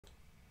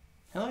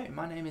Hello,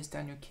 my name is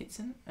Daniel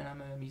Kitson and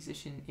I'm a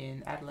musician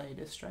in Adelaide,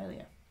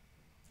 Australia.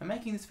 I'm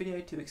making this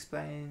video to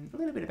explain a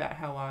little bit about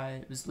how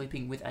I was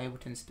looping with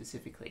Ableton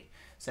specifically.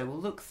 So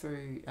we'll look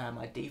through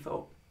my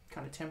default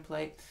kind of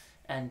template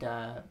and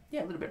a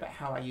little bit about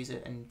how I use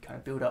it and kind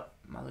of build up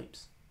my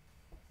loops.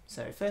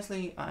 So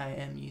firstly, I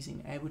am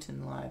using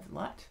Ableton Live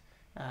Lite.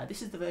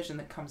 This is the version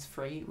that comes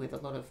free with a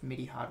lot of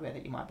MIDI hardware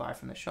that you might buy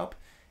from the shop.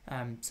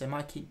 So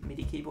my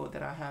MIDI keyboard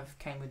that I have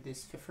came with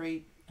this for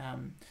free.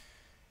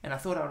 And I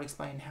thought I would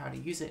explain how to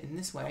use it in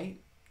this way,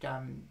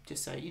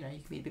 just so you can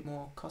be a bit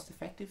more cost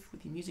effective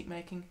with your music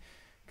making,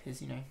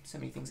 because so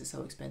many things are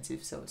so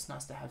expensive, so it's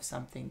nice to have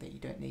something that you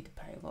don't need to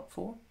pay a lot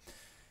for.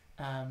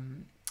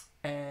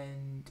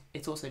 And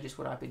it's also just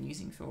what I've been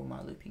using for all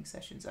my looping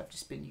sessions. I've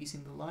just been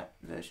using the light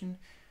version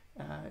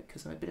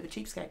because I'm a bit of a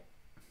cheapskate.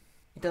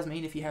 It does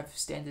mean if you have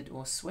standard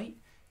or suite,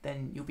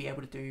 then you'll be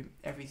able to do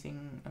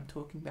everything I'm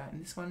talking about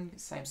in this one.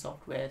 Same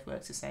software, it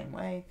works the same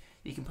way.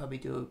 You can probably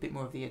do a bit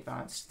more of the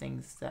advanced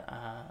things that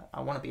I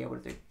want to be able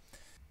to do.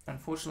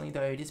 Unfortunately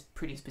though, it is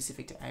pretty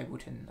specific to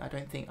Ableton. I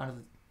don't think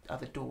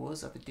other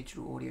DAWs, other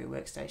digital audio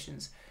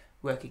workstations,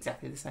 work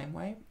exactly the same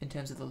way in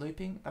terms of the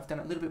looping. I've done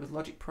it a little bit with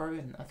Logic Pro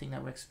and I think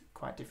that works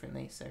quite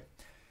differently, so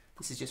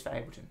this is just for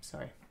Ableton,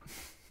 sorry.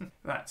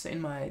 Right, so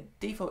in my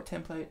default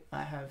template,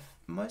 I have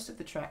most of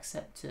the tracks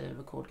set to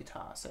record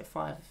guitar. So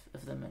 5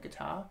 of them are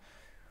guitar,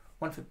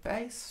 1 for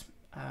bass,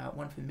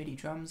 1 for MIDI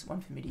drums, 1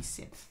 for MIDI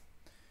synth.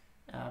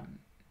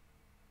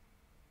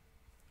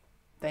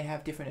 They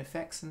have different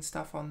effects and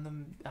stuff on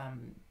them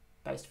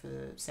based for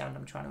the sound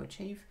I'm trying to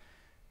achieve,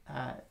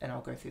 and I'll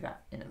go through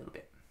that in a little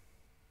bit.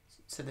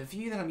 So the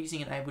view that I'm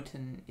using in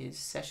Ableton is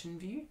session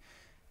view.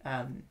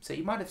 So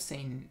you might have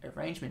seen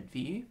arrangement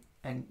view,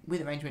 and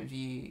with arrangement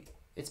view,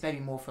 it's maybe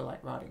more for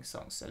like writing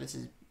songs. So this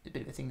is a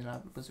bit of a thing that I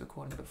was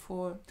recording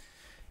before.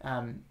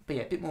 But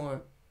yeah, a bit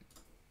more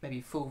maybe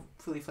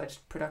fully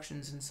fledged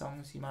productions and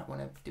songs you might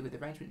want to do with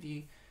arrangement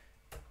view.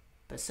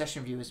 But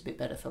session view is a bit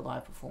better for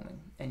live performing.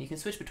 And you can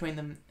switch between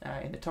them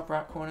in the top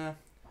right corner,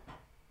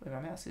 where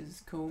my mouse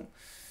is, cool.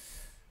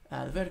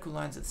 The vertical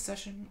lines are the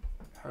session,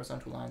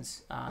 horizontal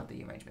lines are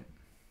the arrangement.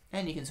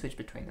 And you can switch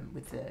between them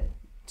with the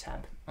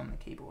tab on the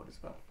keyboard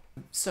as well.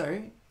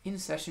 So in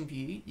session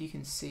view, you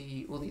can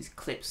see all these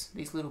clips.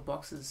 These little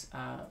boxes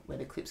are where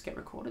the clips get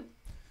recorded.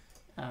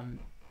 And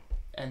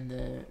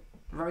the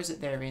rows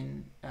that they're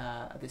in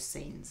are the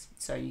scenes.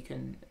 So you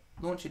can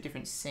launch a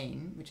different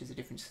scene, which is a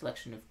different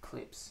selection of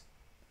clips.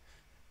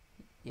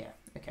 Yeah,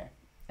 okay.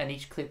 And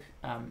each clip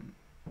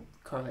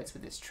correlates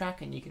with this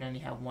track, and you can only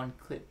have 1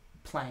 clip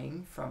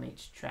playing from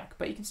each track.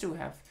 But you can still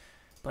have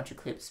a bunch of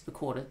clips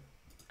recorded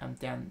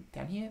down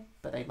here,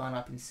 but they line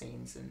up in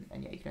scenes,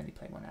 and yeah, you can only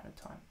play 1 at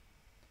a time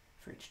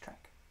for each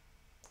track.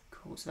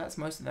 Cool, so that's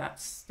most of that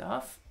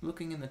stuff.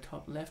 Looking in the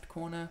top left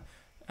corner,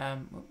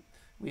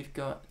 we've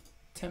got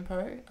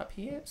tempo up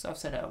here. So I've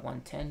set it at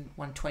 110,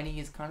 120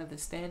 is kind of the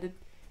standard.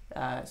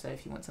 So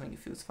if you want something that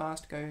feels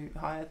fast, go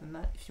higher than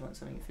that. If you want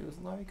something that feels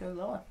low, go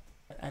lower.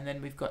 And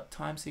then we've got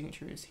time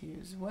signatures here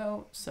as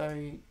well. So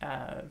we've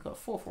got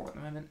 4/4 at the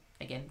moment.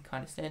 Again,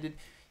 kind of standard.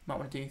 You might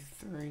want to do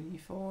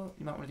 3/4.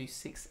 You might want to do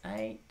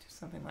 6/8,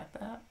 something like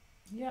that.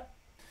 Yep.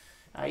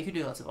 You could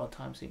do lots of odd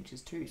time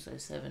signatures too, so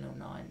 7 or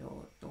 9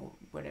 or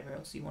whatever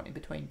else you want in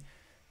between.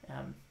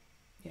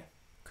 Yeah,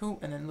 cool.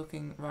 And then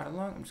looking right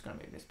along, I'm just going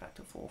to move this back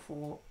to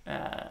 4/4.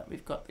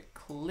 We've got the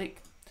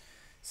click.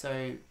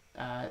 So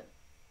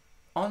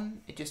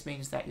on, it just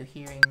means that you're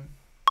hearing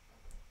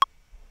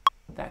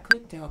that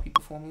click to help you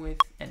perform with,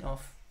 and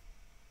off,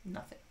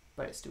 nothing,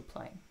 but it's still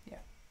playing. Yeah.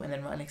 And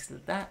then right next to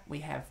that, we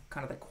have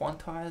kind of the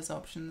quantize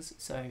options.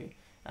 So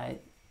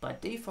by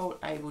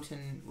default,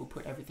 Ableton will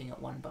put everything at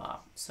 1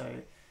 bar.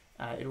 So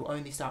it will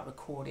only start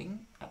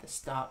recording at the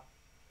start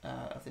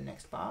of the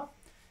next bar,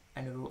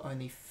 and it will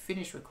only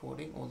finish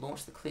recording or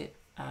launch the clip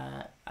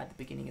at the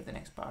beginning of the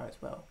next bar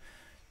as well.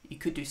 You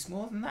could do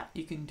smaller than that.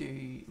 You can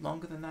do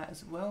longer than that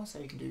as well. So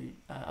you can do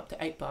up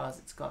to 8 bars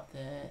it's got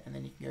there, and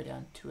then you can go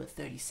down to a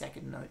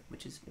 30-second note,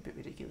 which is a bit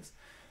ridiculous.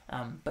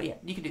 But yeah,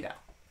 you can do that.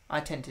 I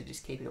tend to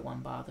just keep it at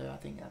 1 bar though. I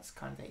think that's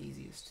kind of the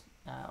easiest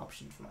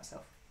option for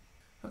myself.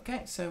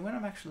 Okay, so when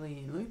I'm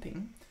actually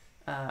looping,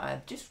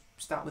 I just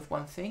start with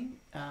one thing.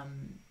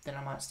 Then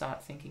I might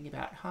start thinking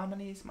about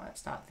harmonies, might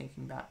start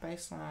thinking about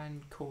bass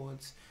line,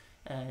 chords,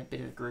 a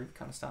bit of a groove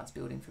kind of starts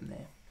building from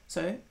there.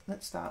 So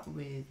let's start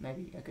with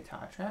maybe a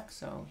guitar track.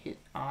 So I'll hit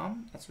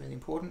ARM, that's really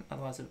important,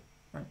 otherwise it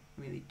won't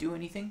really do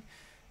anything.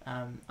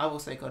 I've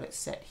also got it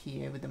set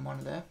here with the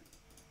monitor.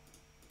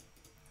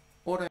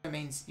 Auto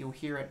means you'll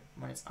hear it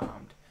when it's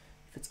armed.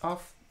 If it's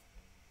off,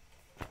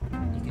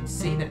 you can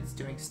see that it's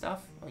doing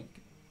stuff. Or you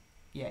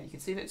can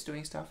see that it's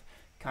doing stuff.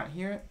 Can't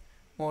hear it.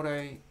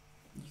 Auto,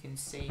 you can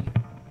see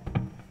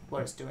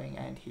what it's doing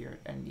and hear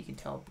it, and you can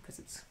tell because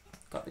it's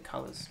got the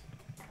colors.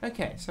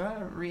 Okay, so I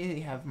don't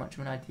really have much of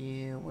an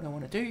idea what I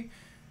want to do.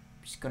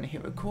 I'm just going to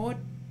hit record,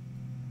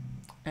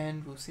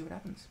 and we'll see what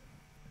happens.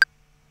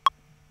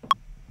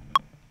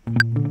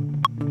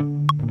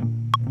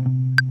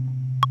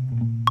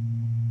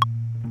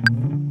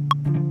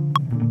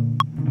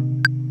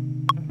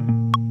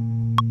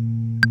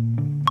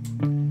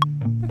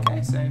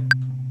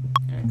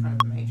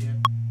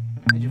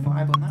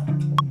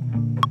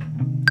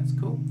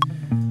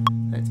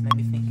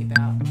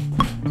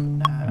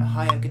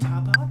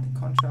 guitar part, the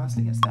contrast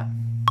against that.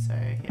 So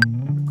yeah,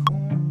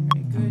 record,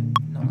 very good,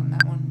 not on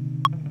that one.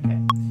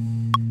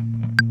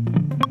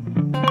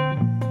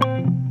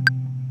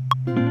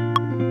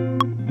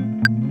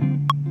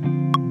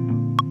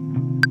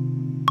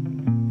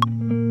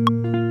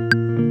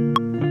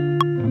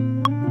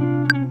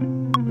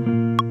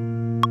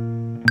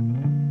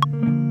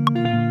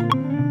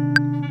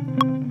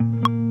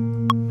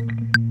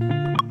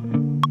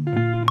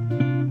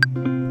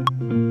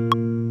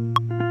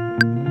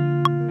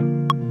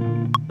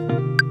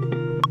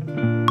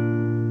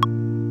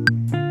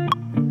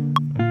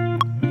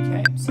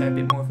 So a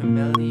bit more of a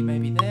melody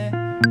maybe there.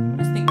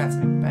 Let's think about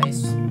some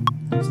bass.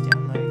 Just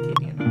download,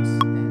 keeping it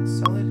nice and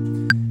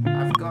solid.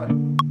 I've got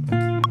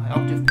my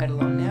octave pedal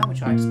on now,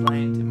 which I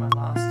explained in my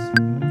last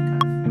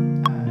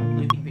kind of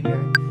looping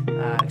video.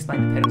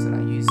 Explain the pedals that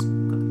I use.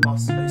 I've got the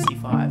Boss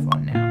OC5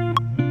 on now.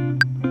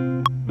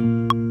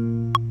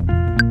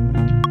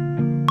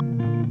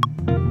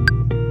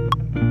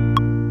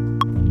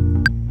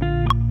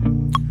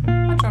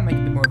 I'll try and make a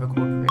bit more of a chord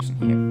progression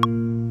here.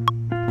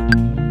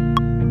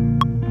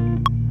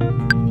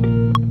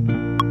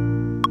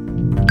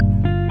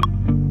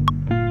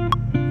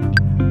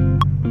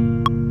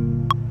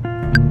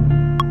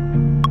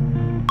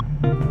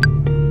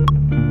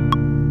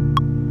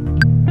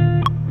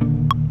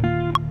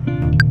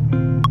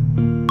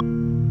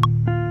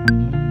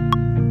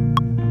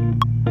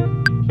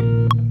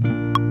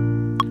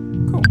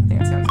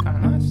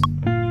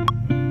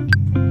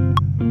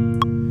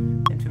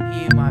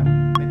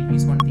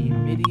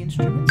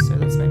 So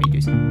let's maybe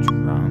do some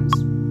drums.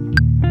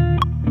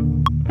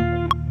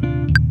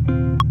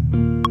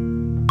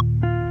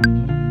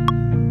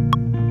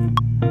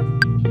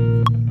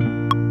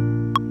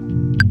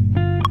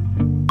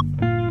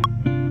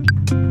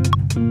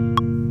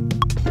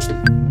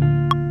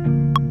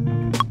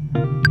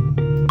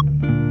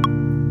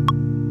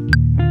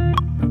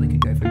 Probably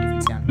could go for a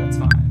different sound, but that's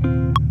fine.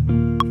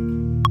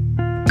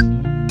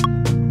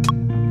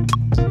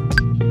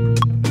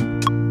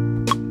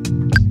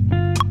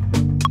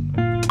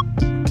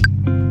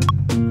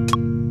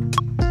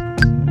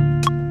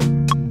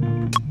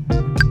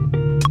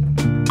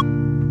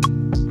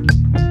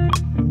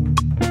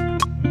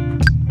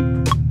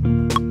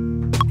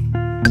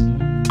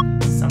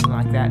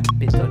 That a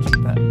bit dodgy,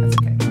 but that's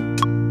okay.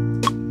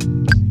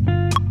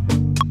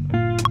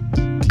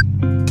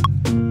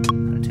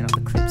 Gotta turn off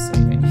the clips so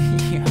you can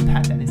hear how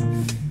bad that is.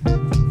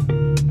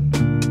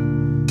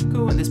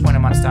 Cool, at this point I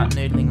might start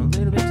noodling a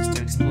little bit just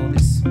to explore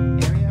this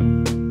area.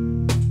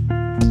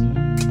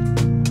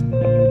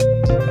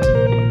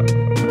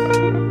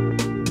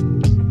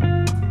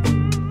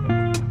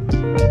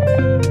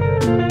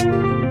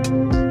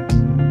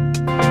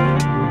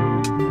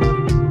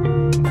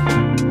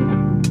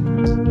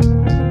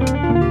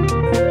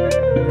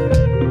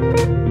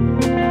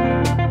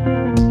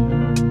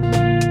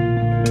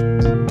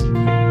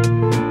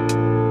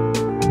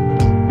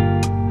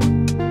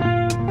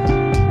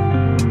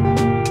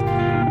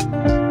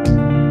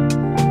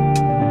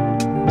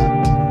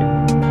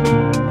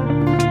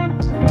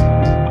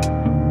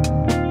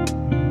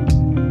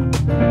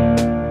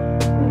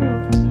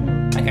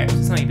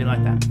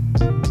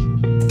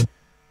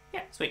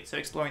 Sweet, so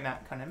exploring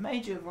that kind of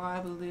major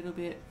vibe a little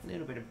bit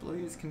of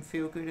blues can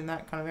feel good in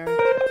that kind of area.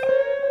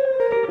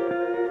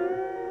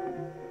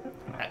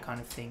 That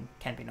kind of thing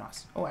can be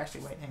nice. Oh,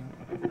 actually, wait, hang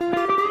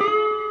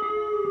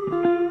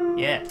on.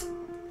 Yeah,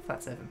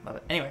 flat 7, love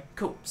it. Anyway,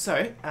 cool.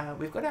 So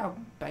we've got our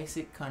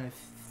basic kind of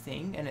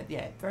thing, and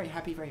yeah, very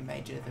happy, very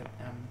major that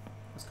I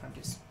was kind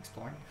of just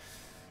exploring.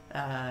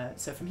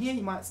 So from here,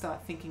 you might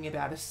start thinking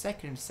about a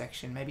second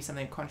section, maybe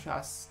something that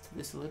contrasts to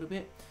this a little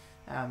bit.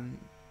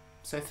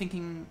 So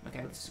thinking,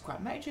 okay, this is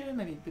quite major,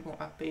 maybe a bit more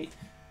upbeat.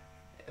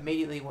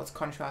 Immediately what's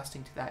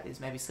contrasting to that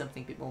is maybe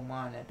something a bit more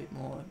minor, a bit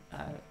more,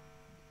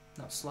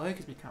 not slow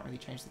because we can't really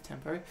change the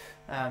tempo,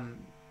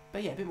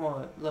 but yeah, a bit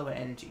more lower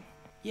energy.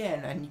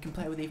 Yeah, and you can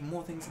play with even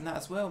more things than that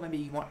as well. Maybe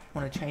you want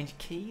to change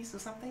keys or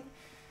something.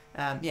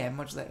 Yeah,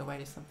 modulate away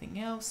to something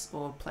else,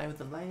 or play with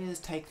the layers,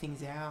 take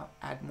things out,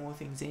 add more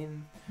things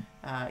in.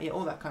 Yeah,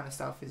 all that kind of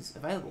stuff is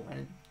available,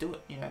 and do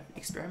it,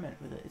 experiment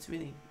with it. It's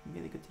really,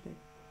 really good to do.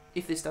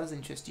 If this does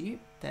interest you,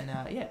 then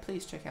yeah,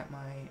 please check out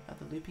my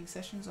other looping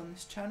sessions on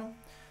this channel.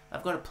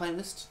 I've got a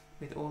playlist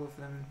with all of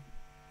them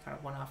kind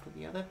of one after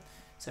the other,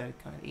 so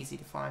kind of easy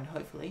to find,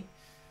 hopefully.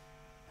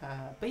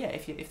 But yeah,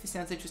 if this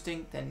sounds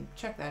interesting, then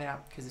check that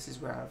out, because this is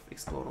where I've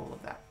explored all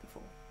of that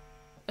before.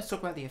 Let's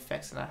talk about the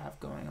effects that I have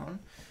going on.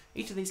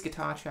 Each of these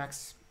guitar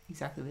tracks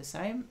exactly the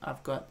same.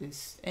 I've got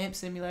this amp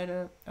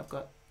simulator, I've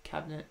got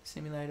cabinet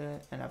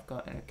simulator, and I've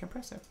got a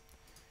compressor,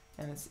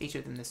 and it's each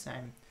of them the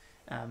same.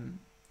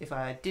 If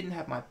I didn't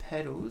have my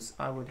pedals,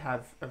 I would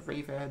have a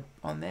reverb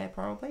on there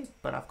probably,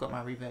 but I've got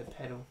my reverb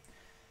pedal,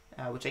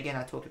 which again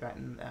I talked about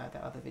in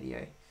that other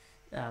video,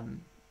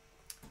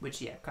 which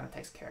yeah, kind of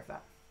takes care of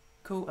that.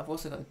 Cool, I've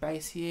also got the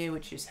bass here,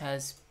 which just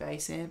has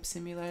bass amp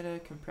simulator,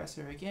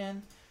 compressor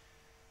again.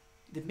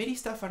 The MIDI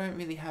stuff I don't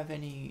really have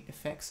any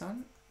effects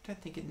on. Don't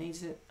think it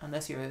needs it,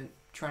 unless you're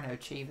trying to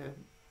achieve a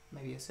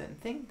maybe a certain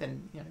thing,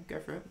 then go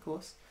for it, of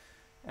course.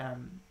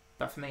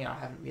 But for me, I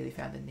haven't really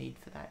found the need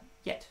for that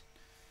yet.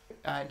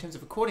 In terms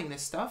of recording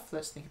this stuff,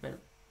 let's think about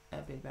a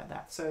bit about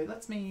that. So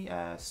let me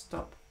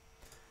stop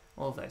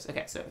all of those.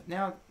 Okay, so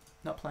now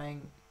not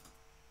playing.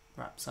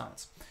 Right,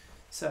 silence.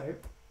 So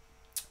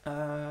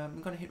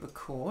I'm going to hit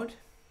record.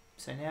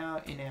 So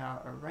now in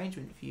our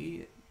arrangement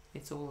view,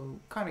 it's all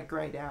kind of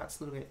grayed out. It's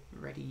a little bit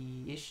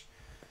ready-ish.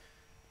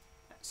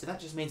 So that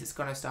just means it's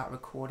going to start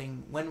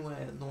recording when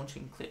we're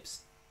launching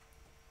clips.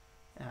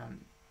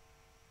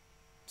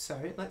 So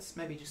let's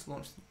maybe just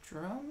launch the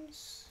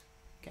drums.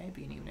 Okay,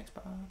 beginning of next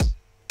bar.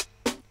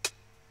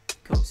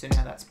 Cool, so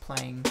now that's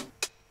playing. I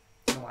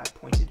don't know why I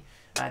pointed.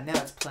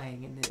 Now it's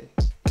playing in the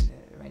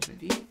arrangement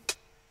view.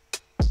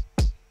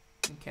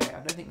 Okay, I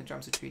don't think the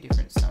drums are too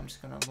different, so I'm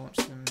just going to launch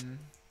them.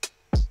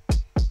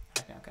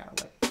 Okay, I'll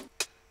wait.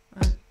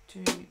 1,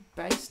 2,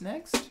 bass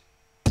next.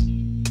 Okay,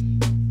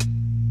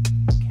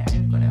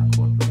 we've got our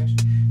chord progression.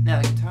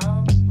 Now the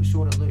guitar was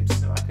shorter loops,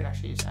 so I could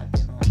actually just add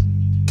them on.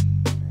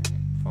 2, 3,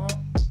 4.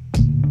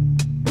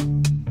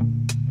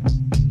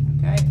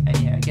 Okay, and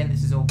yeah, again,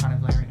 this is all kind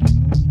of layering. I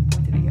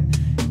pointed again.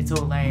 It's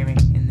all layering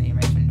in the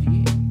arrangement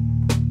view.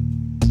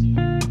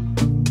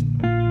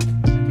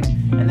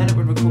 Okay, and then it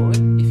would record.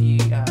 If you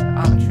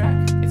arm a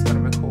track, it's going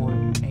to record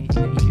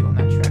anything that you do on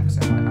that track.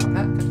 So I might arm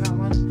that guitar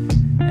one,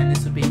 and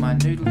this would be my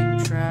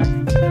noodling track.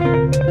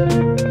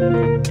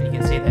 And you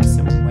can see there's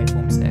some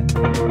waveforms there.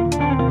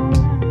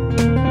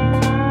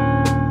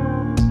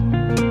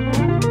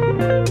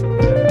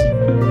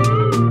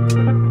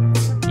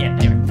 Yeah,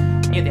 anyway,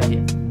 you get the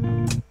idea.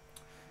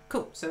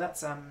 Cool, so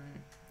that's how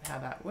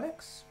that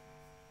works.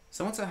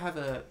 So once I have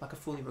a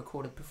fully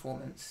recorded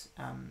performance,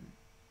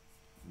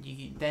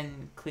 you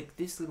then click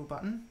this little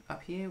button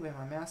up here where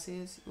my mouse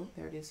is. Oh,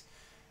 there it is.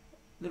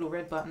 Little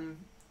red button.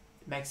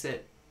 It makes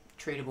it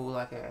treatable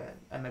like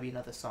maybe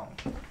another song.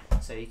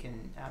 So you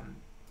can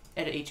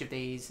edit each of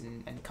these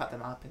and cut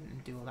them up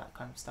and do all that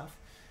kind of stuff.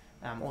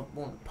 Or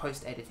more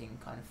post-editing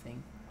kind of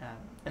thing.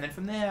 And then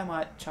from there I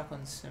might chuck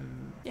on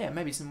some,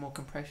 maybe some more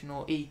compression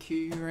or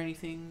EQ or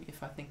anything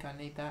if I think I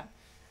need that.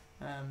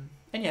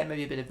 And yeah,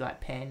 maybe a bit of like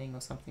panning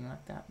or something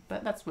like that.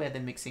 But that's where the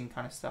mixing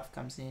kind of stuff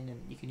comes in,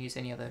 and you can use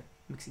any other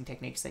mixing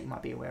techniques that you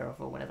might be aware of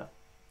or whatever.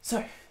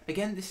 So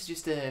again, this is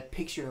just a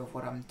picture of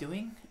what I'm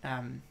doing.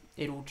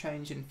 It'll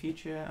change in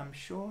future, I'm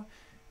sure.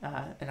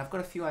 And I've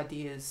got a few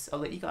ideas I'll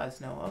let you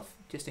guys know of,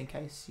 just in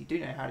case you do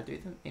know how to do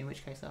them, in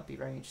which case I'll be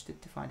very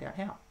interested to find out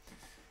how.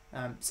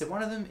 So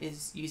one of them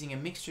is using a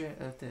mixture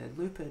of the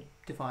looper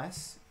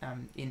device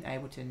in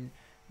Ableton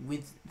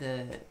with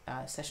the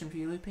session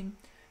view looping,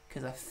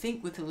 because I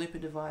think with the looper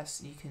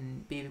device you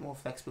can be a bit more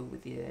flexible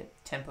with your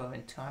tempo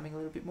and timing a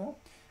little bit more,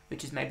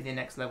 which is maybe the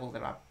next level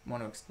that I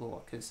want to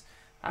explore, because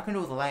I can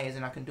do all the layers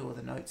and I can do all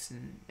the notes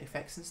and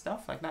effects and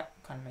stuff, like that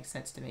kind of makes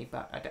sense to me,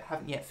 but I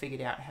haven't yet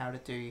figured out how to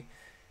do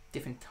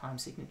different time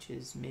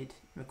signatures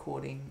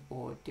mid-recording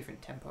or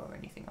different tempo or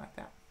anything like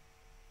that.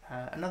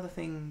 Another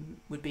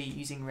thing would be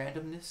using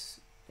randomness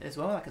as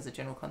well, like as a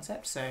general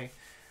concept. So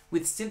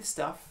with synth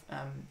stuff,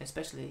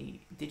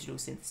 especially digital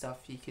synth stuff,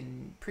 you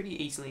can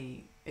pretty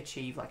easily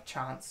achieve like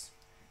chance,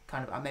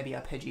 kind of maybe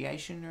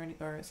arpeggiation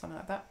or something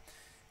like that.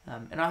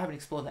 And I haven't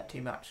explored that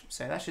too much,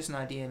 so that's just an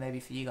idea maybe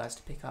for you guys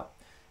to pick up.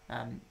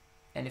 And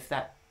if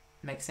that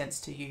makes sense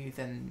to you,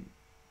 then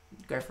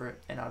go for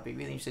it, and I'd be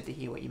really interested to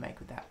hear what you make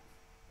with that.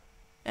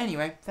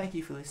 Anyway, thank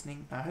you for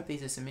listening. I hope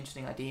these are some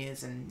interesting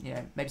ideas and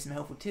maybe some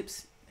helpful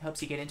tips. Helps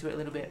you get into it a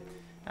little bit.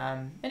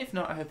 And if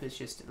not, I hope it's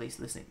just at least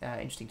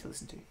interesting to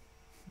listen to.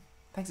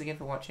 Thanks again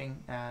for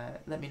watching.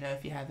 Let me know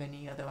if you have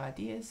any other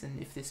ideas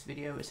and if this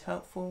video was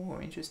helpful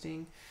or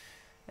interesting.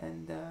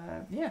 And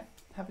yeah,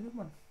 have a good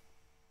one.